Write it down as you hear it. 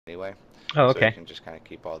anyway. Oh, So you okay. can just kind of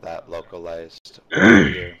keep all that localized over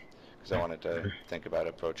here. Because I wanted to think about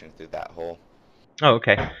approaching through that hole. Oh,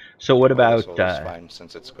 okay. So what Or this about hole is fine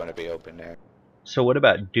since it's going to be open air.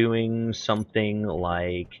 doing something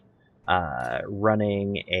like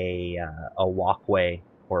running a walkway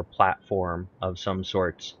or platform of some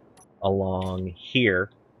sorts along here,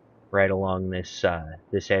 right along this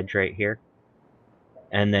edge right here,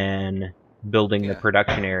 and then building the Yeah.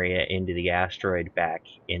 production area into the asteroid back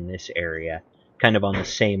in this area, kind of on the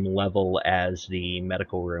same level as the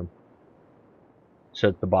medical room,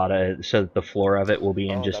 so that the floor of it will be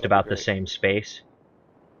in Oh, just that'll be about the great. same space,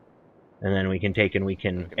 and then we And we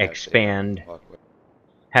can can have the expand, walkway.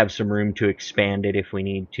 have some room to expand it if we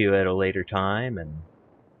need to at a later time, and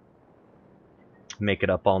make it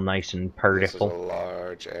up all nice and This is a particle.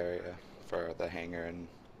 large area for the hangar and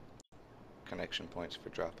connection points for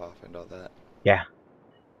drop off and all that. Yeah,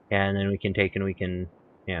 and then we can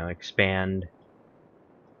expand.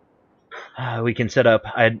 We can set up.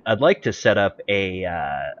 I'd like to set up a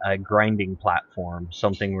grinding platform,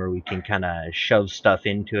 something where we can kind of shove stuff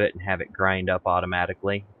into it and have it grind up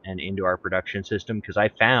automatically and into our production system. Because I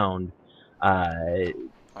found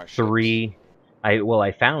Our ships. three.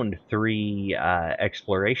 I found three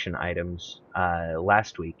exploration items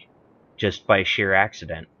last week, just by sheer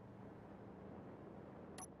accident.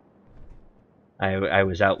 I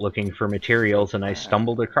was out looking for materials and I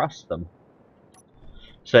stumbled across them.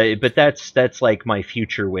 So, but that's like my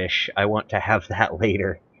future wish. I want to have that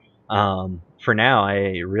later. For now,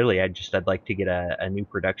 I'd like to get a new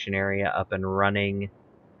production area up and running,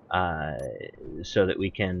 uh, so that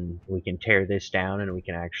we can tear this down and we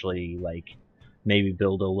can actually like maybe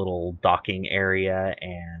build a little docking area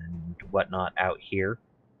and whatnot out here.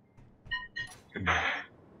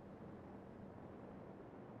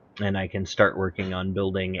 And I can start working on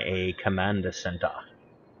building a command center.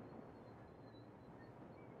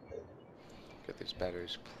 Get these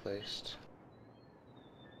batteries placed.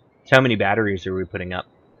 So how many batteries are we putting up?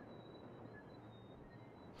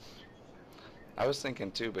 I was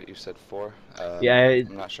thinking two, but you said four. Yeah,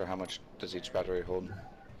 I'm not sure how much does each battery hold.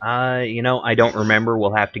 I don't remember.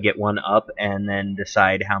 We'll have to get one up and then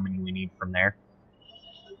decide how many we need from there.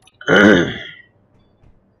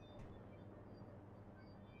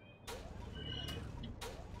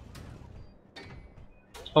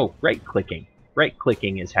 Oh, right clicking. Right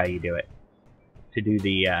clicking is how you do it. To do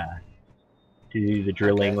the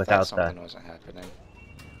Okay, drilling I thought without the. something wasn't happening.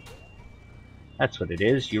 That's what it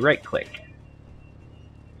is. You right click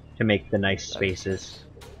to make the nice That is spaces. nice.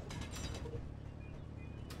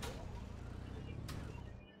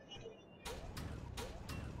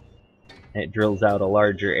 It drills out a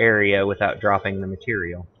larger area without dropping the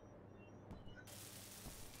material.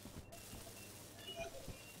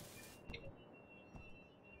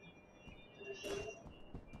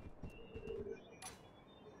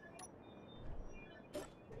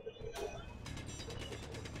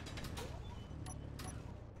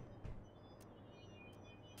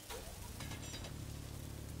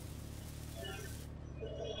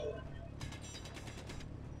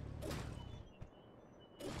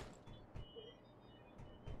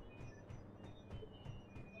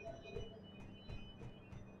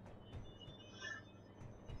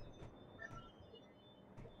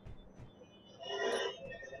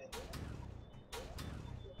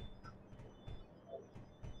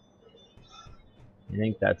 I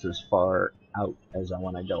think that's as far out as I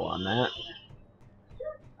want to go on that.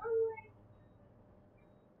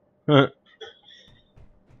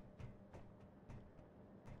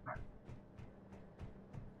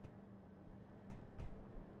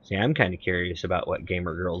 See, I'm kind of curious about what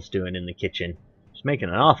Gamer Girl's doing in the kitchen. She's making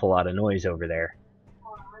an awful lot of noise over there.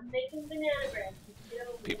 I'm making banana bread.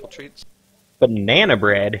 People treats. Banana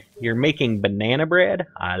bread? You're making banana bread?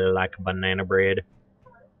 I like banana bread.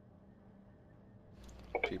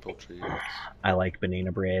 People treats. I like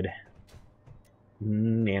banana bread.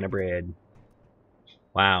 Banana bread.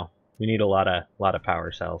 Wow, we need a lot of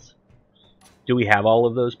power cells. Do we have all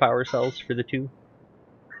of those power cells for the two?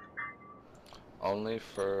 Only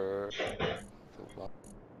for.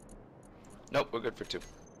 Nope, we're good for two.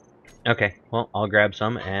 Okay, well, I'll grab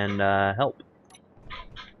some and help.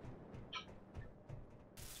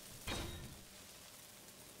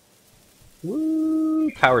 Woo!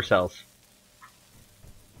 Power cells.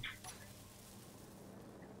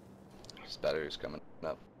 This battery's coming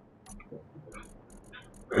up.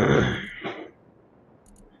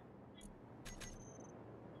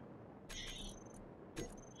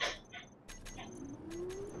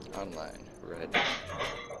 Online. Red.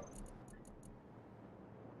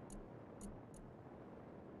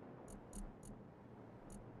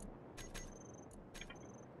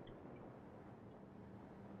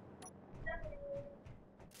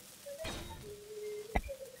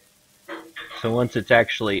 So once it's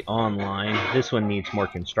actually online, this one needs more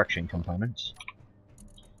construction components.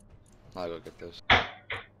 I'll go get those.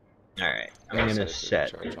 Alright, I'm Yeah, gonna set it to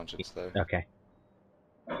set... recharge once it's there. Okay.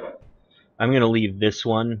 I'm gonna leave this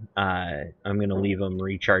one, I'm gonna leave them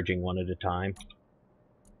recharging one at a time.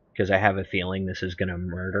 Because I have a feeling this is gonna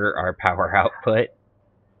murder our power output.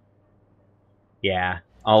 Yeah,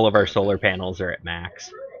 all of our solar panels are at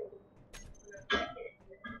max.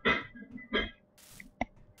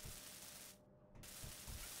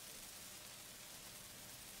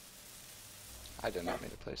 I did not mean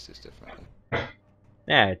to place these differently.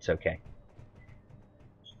 Yeah, it's okay.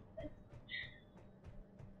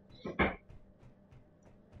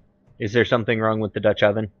 Is there something wrong with the Dutch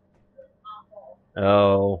oven?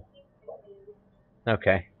 Oh.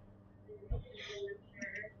 Okay.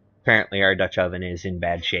 Apparently our Dutch oven is in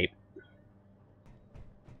bad shape.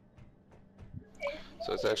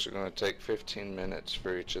 So it's actually going to take 15 minutes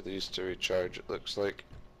for each of these to recharge, it looks like.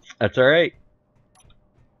 That's alright.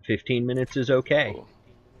 15 minutes is okay. Cool.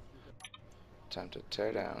 Time to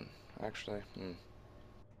tear down, actually.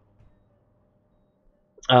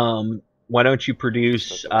 Why don't you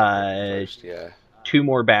produce first, yeah. 2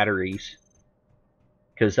 more batteries?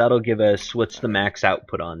 Because that'll give us, what's the max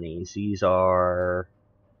output on these? These are,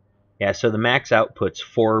 yeah, so the max output's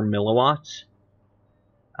 4 milliwatts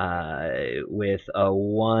with a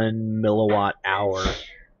 1 milliwatt hour.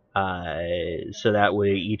 So that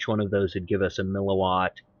way each one of those would give us a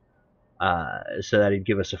milliwatt. So that'd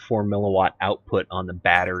give us a 4 milliwatt output on the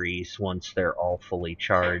batteries once they're all fully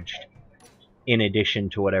charged, in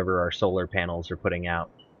addition to whatever our solar panels are putting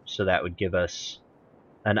out. So that would give us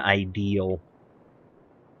an ideal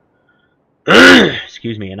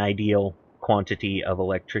excuse me, an ideal quantity of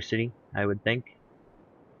electricity, I would think,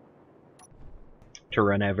 to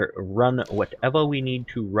run whatever we need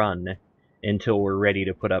to run until we're ready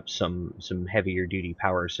to put up some heavier duty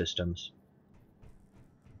power systems.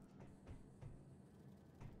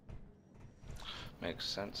 Makes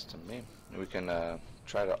sense to me. We can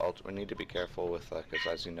try to alter. We need to be careful with, because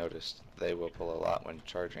as you noticed, they will pull a lot when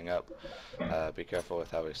charging up. Be careful with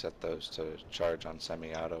how we set those to charge on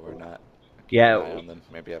semi-auto or not. Keep Yeah. an eye on them.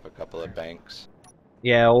 Maybe have a couple of banks.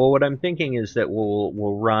 Yeah. Well, what I'm thinking is that we'll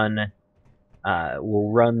run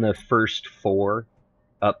the first 4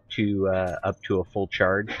 up to a full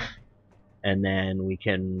charge, and then we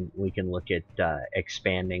can look at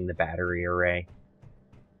expanding the battery array.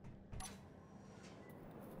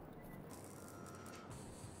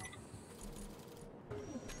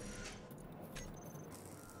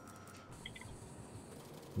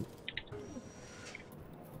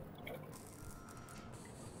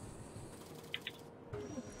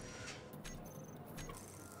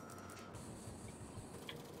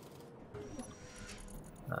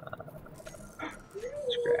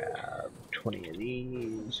 Let's grab 20 of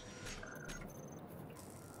these.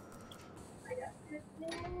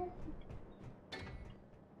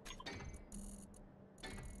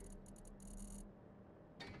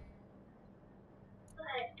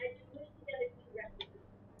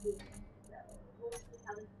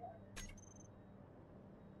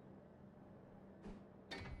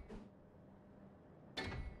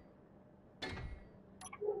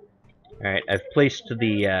 Alright, I've placed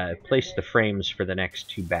the frames for the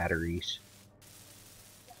next 2 batteries.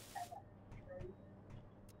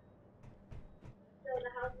 So the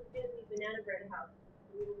house is going to be banana bread house.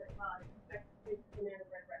 A little bit hot. It's banana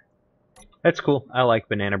bread bread. That's cool. I like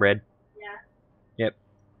banana bread. Yeah? Yep.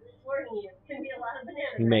 I'm just warning you. It's going to be a lot of banana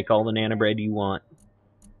bread. You make all the banana bread you want.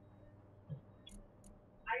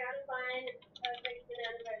 I gotta find a fake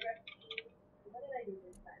banana bread recipe. What did I do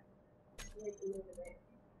this time? I like to move it there.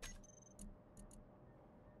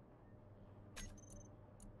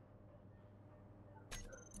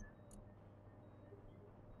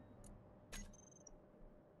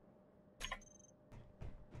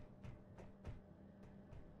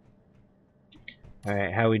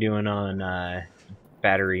 Alright, how are we doing on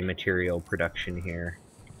battery material production here?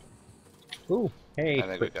 Ooh, hey, I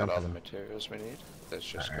think we got all the materials we need. That's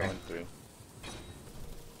just going through.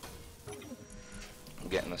 I'm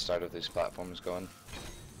getting the start of these platforms going.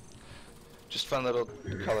 Just fun little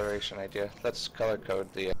coloration idea. Let's color code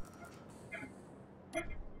the...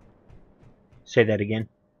 Say that again.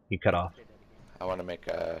 You cut off. I want to make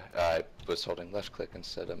I was holding left click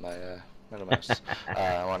instead of my middle mouse.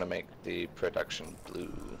 I want to make the production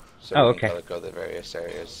blue, so we can color code the various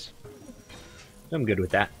areas. I'm good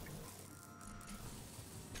with that.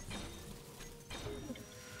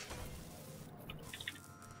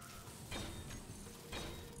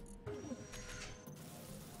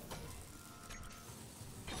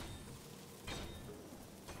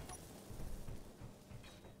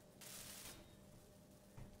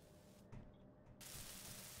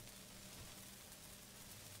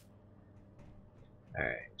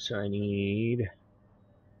 Alright, so I need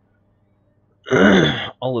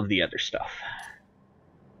all of the other stuff.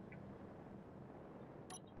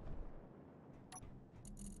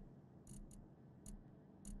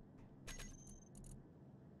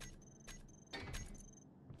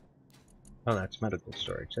 Oh, that's medical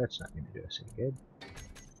storage. That's not going to do us any good.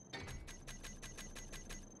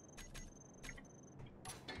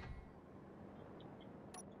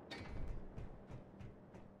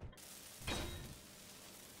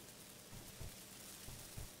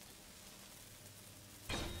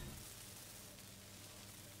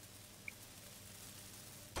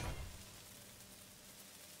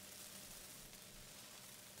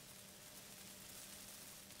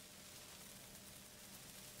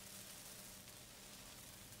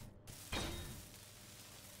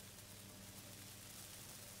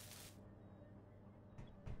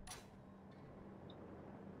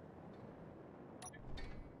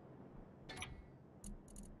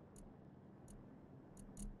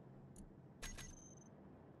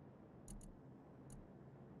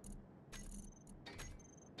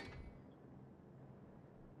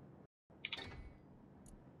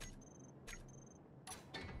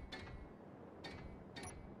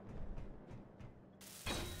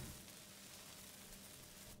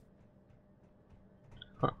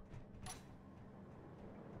 Huh.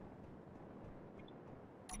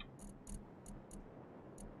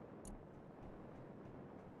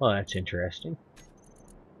 Well, that's interesting.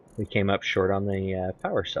 We came up short on the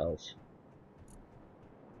power cells.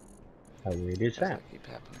 How weird is Does that? that keep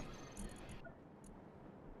happening?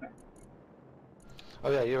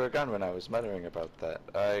 Oh yeah, you were gone when I was muttering about that.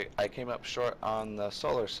 I came up short on the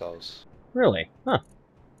solar cells. Really? Huh.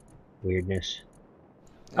 Weirdness.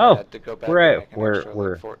 Yeah, I Oh, had to go back and we're make an extra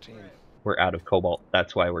like 14. we're out of cobalt.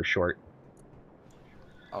 That's why we're short.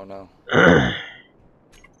 Oh no.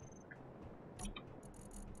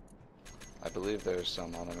 I believe there's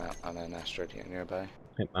some on an asteroid here nearby.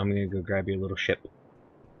 I'm gonna go grab your little ship.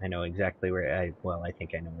 I know exactly where. I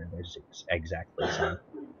think I know where there's exactly some.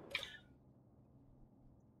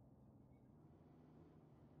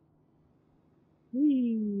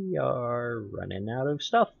 We are running out of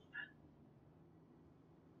stuff.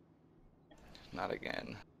 Not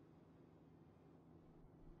again.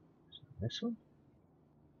 This one?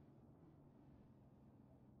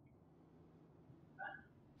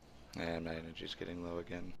 And my energy's getting low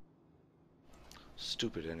again.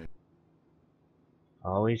 Stupid energy.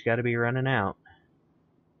 Always got to be running out.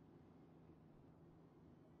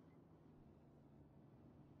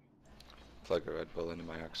 Plug a Red Bull into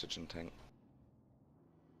my oxygen tank.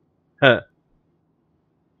 Huh.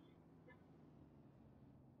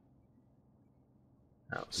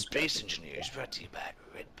 Oh, Space Engineers brought to you by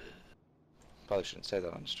Red Bull. Probably shouldn't say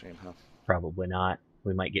that on stream, huh? probably not.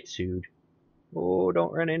 We might get sued. Oh,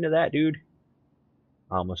 don't run into that, dude.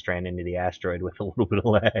 I almost ran into the asteroid with a little bit of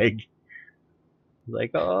lag.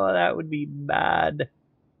 Like, oh, that would be bad.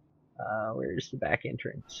 Where's the back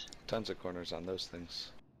entrance? Tons of corners on those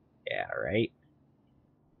things. Yeah, right.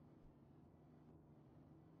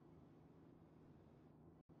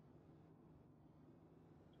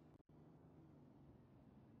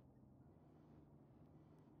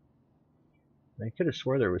 I could have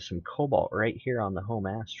swore there was some cobalt right here on the home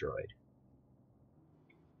asteroid.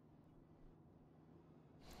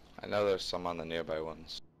 I know there's some on the nearby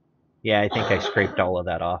ones. Yeah, I think I scraped all of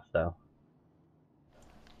that off, though.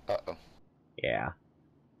 Uh-oh. Yeah.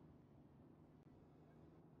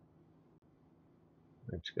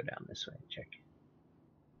 Let's go down this way and check.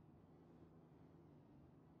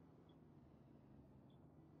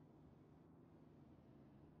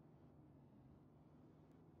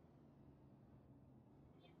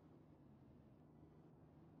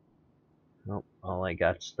 Nope, all I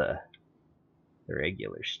got's the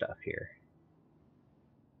regular stuff here.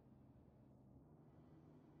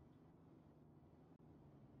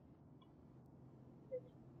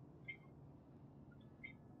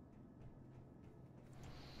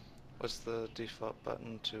 What's the default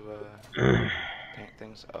button to paint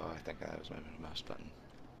things? Oh, I think that was my mouse button.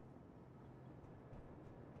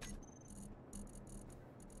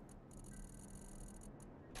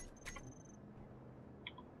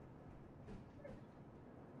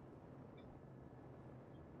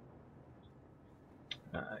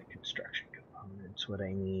 Construction components, what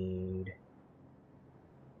I need.